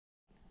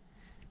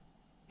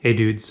Hey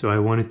dude, so I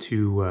wanted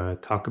to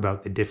talk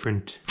about the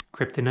different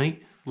Kryptonite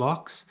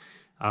locks.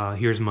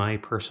 Here's my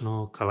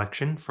personal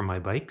collection for my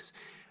bikes.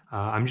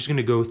 I'm just going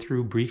to go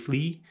through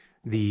briefly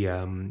the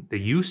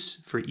use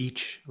for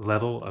each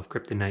level of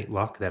Kryptonite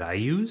lock that I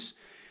use,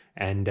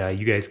 and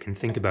you guys can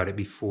think about it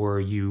before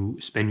you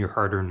spend your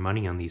hard-earned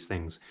money on these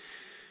things.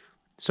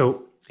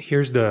 So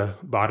here's the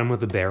bottom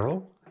of the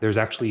barrel. There's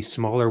actually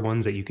smaller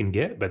ones that you can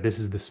get, but this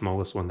is the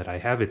smallest one that I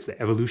have. It's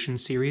the Evolution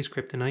Series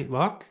Kryptonite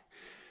lock.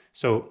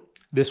 So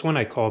this one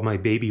I call my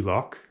baby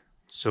lock.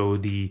 So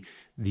the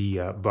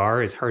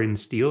bar is hardened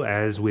steel,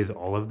 as with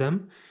all of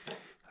them,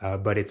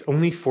 but it's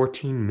only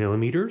 14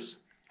 millimeters.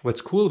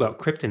 What's cool about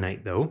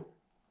Kryptonite though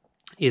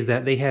is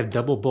that they have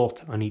double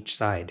bolt on each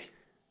side.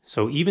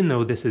 So even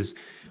though this is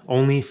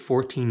only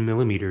 14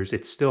 millimeters,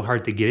 it's still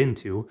hard to get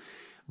into.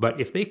 But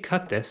if they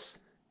cut this,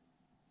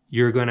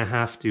 you're going to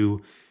have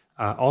to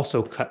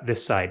also cut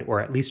this side, or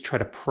at least try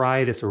to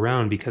pry this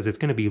around, because it's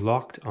going to be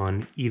locked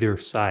on either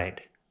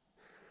side.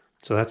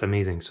 So that's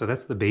amazing. So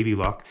that's the baby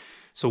lock.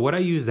 So what I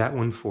use that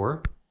one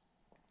for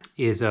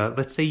is,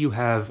 let's say you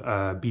have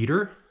a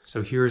beater.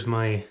 So here's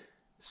my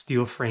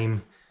steel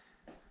frame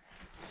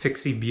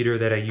fixie beater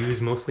that I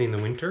use mostly in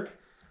the winter.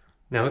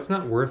 Now it's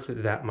not worth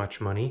that much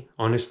money.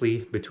 Honestly,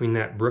 between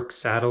that Brooks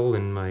saddle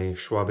and my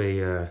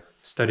Schwabe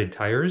studded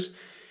tires,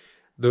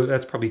 though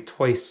that's probably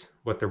twice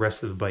what the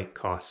rest of the bike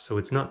costs. So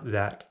it's not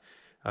that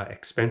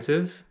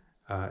expensive.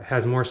 It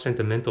has more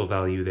sentimental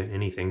value than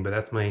anything, but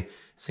that's my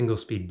single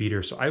speed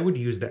beater. So I would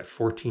use that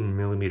 14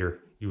 millimeter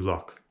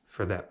U-lock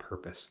for that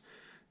purpose,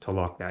 to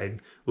lock that.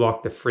 I'd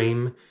lock the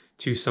frame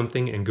to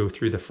something and go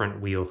through the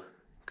front wheel,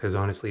 because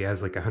honestly it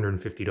has like a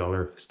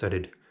 $150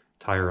 studded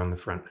tire on the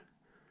front.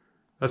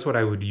 That's what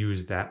I would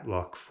use that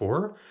lock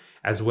for,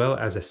 as well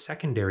as a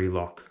secondary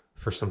lock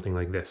for something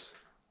like this.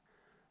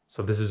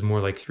 So this is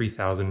more like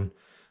 3,000,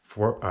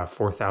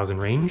 4,000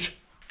 range.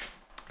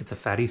 It's a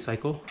fatty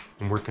cycle.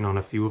 I'm working on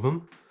a few of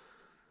them.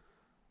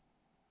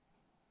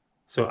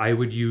 So I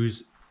would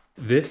use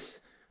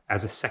this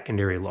as a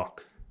secondary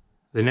lock.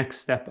 The next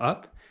step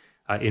up,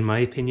 in my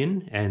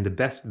opinion, and the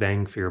best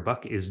bang for your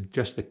buck, is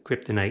just the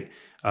Kryptonite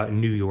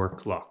New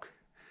York lock.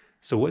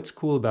 So what's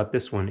cool about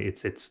this one,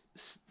 it's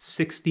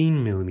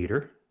 16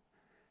 millimeter,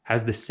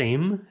 has the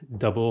same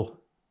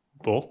double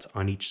bolt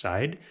on each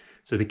side,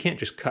 so they can't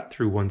just cut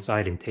through one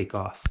side and take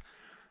off.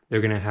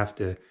 They're gonna have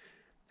to,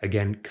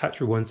 again, cut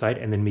through one side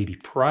and then maybe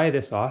pry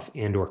this off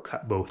and or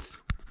cut both.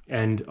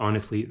 And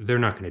honestly, they're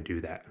not going to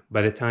do that.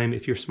 By the time,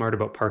 if you're smart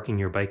about parking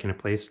your bike in a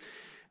place,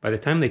 by the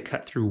time they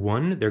cut through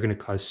one, they're going to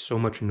cause so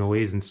much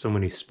noise and so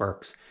many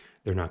sparks,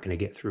 they're not going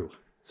to get through.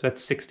 So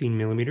that's 16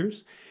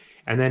 millimeters.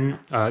 And then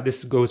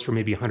this goes for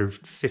maybe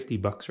 150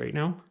 bucks right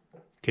now,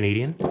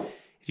 Canadian.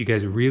 If you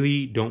guys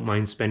really don't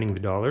mind spending the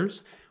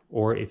dollars,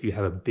 or if you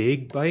have a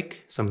big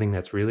bike, something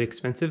that's really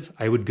expensive,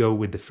 I would go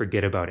with the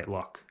forget about it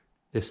lock.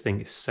 This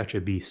thing is such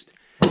a beast.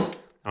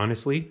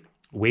 Honestly,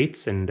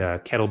 weights and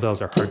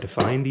kettlebells are hard to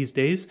find these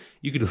days.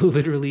 You could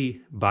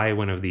literally buy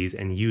one of these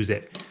and use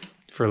it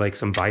for like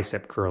some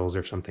bicep curls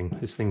or something.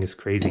 This thing is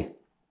crazy.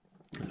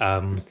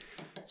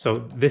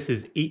 So this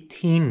is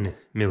 18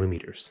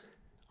 millimeters.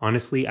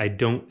 Honestly, I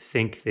don't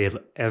think they'll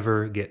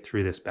ever get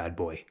through this bad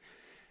boy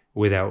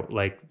without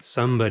like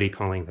somebody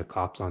calling the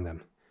cops on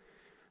them.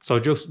 So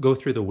I'll just go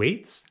through the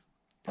weights.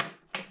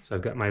 So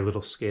I've got my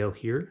little scale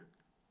here.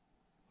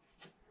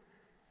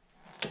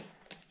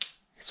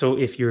 So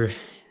if you're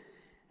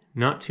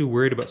not too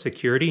worried about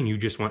security and you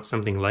just want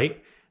something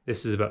light,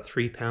 this is about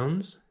 3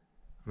 pounds.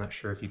 I'm not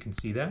sure if you can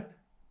see that.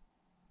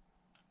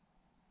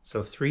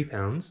 So 3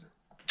 pounds.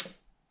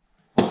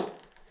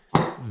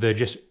 The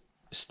just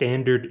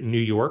standard New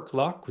York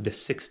lock with a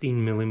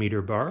 16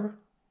 millimeter bar,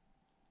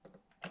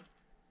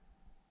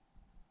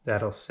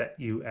 that'll set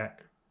you at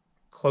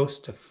close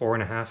to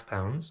 4.5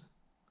 pounds.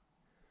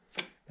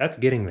 That's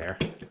getting there.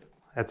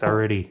 That's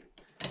already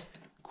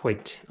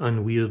quite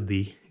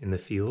unwieldy in the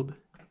field.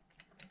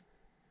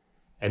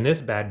 And this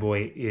bad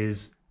boy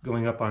is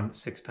going up on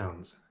 6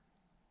 pounds.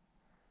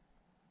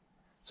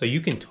 So you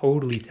can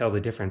totally tell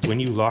the difference. When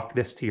you lock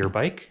this to your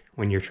bike,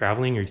 when you're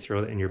traveling or you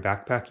throw it in your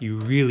backpack, you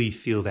really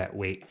feel that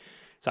weight.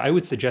 So I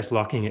would suggest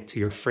locking it to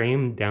your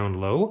frame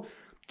down low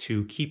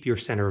to keep your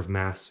center of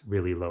mass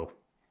really low.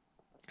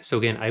 So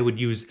again, I would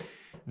use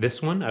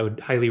this one. I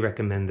would highly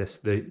recommend this,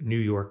 the New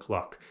York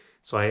lock.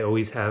 So I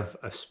always have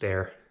a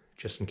spare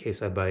just in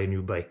case I buy a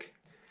new bike.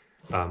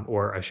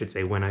 Or I should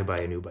say when I buy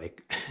a new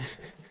bike.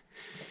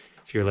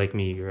 If you're like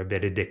me, you're a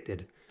bit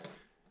addicted.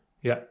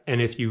 Yeah, and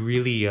if you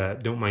really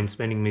don't mind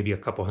spending maybe a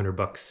couple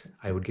 $100,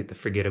 I would get the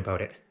forget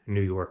about it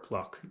New York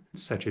lock.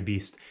 It's such a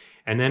beast.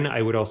 And then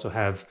I would also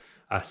have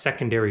a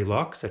secondary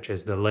lock, such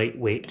as the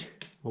lightweight,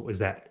 what was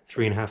that,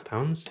 3.5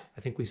 pounds,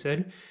 I think we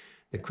said.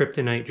 The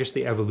Kryptonite, just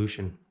the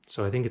Evolution.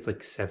 So I think it's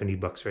like 70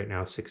 bucks right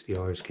now,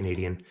 $60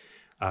 Canadian,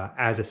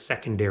 as a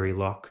secondary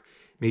lock.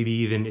 Maybe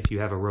even if you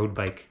have a road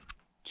bike,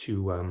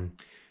 to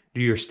do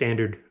your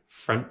standard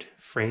front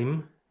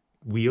frame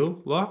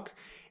wheel lock,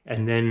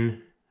 and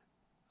then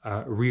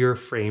rear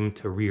frame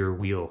to rear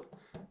wheel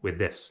with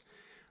this.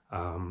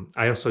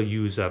 I also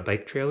use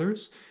bike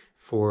trailers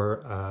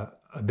for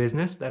a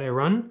business that I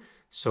run.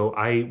 So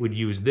I would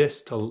use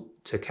this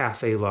to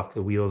cafe lock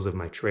the wheels of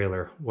my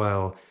trailer,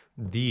 while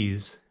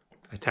these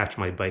attach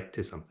my bike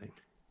to something.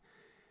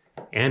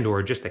 And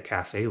or just a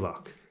cafe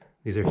lock.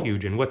 These are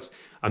huge. And what's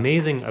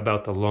amazing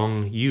about the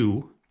long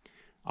U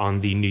on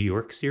the New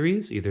York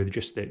series, either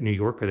just the New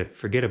York or the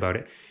forget about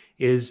it,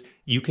 is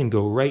you can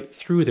go right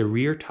through the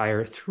rear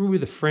tire, through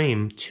the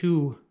frame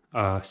to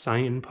a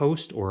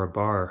signpost or a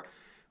bar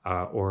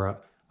or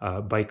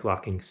a bike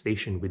locking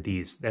station with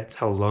these. That's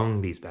how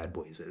long these bad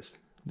boys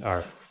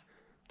are.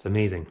 It's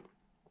amazing.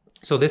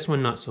 So this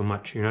one, not so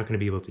much. You're not going to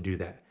be able to do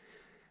that.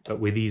 But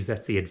with these,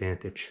 that's the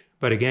advantage.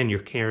 But again, you're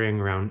carrying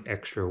around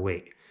extra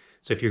weight.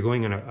 So if you're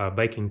going on a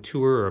biking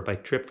tour or a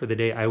bike trip for the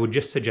day, I would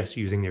just suggest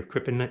using their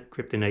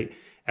Kryptonite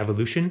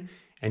Evolution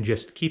and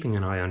just keeping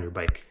an eye on your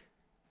bike.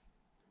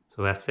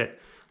 So that's it.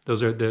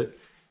 Those are the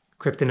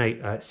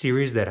Kryptonite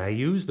series that I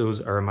use.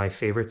 Those are my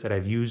favorites that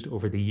I've used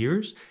over the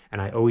years.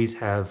 And I always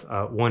have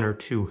one or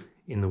two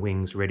in the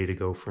wings ready to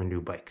go for a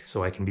new bike,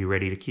 so I can be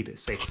ready to keep it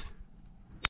safe.